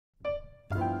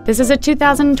This is a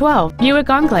 2012 Buick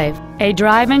Enclave, a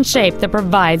drive and shape that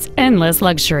provides endless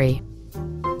luxury.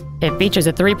 It features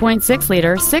a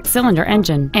 3.6-liter six-cylinder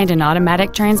engine and an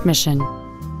automatic transmission.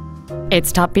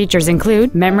 Its top features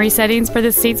include memory settings for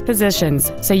the seat's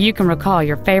positions, so you can recall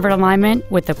your favorite alignment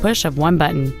with the push of one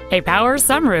button, a power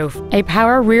sunroof, a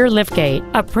power rear liftgate,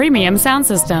 a premium sound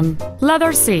system,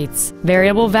 leather seats,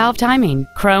 variable valve timing,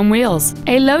 chrome wheels,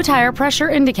 a low tire pressure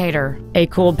indicator, a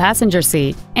cooled passenger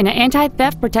seat, and an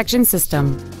anti-theft protection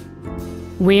system.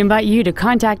 We invite you to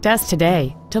contact us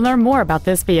today to learn more about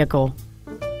this vehicle.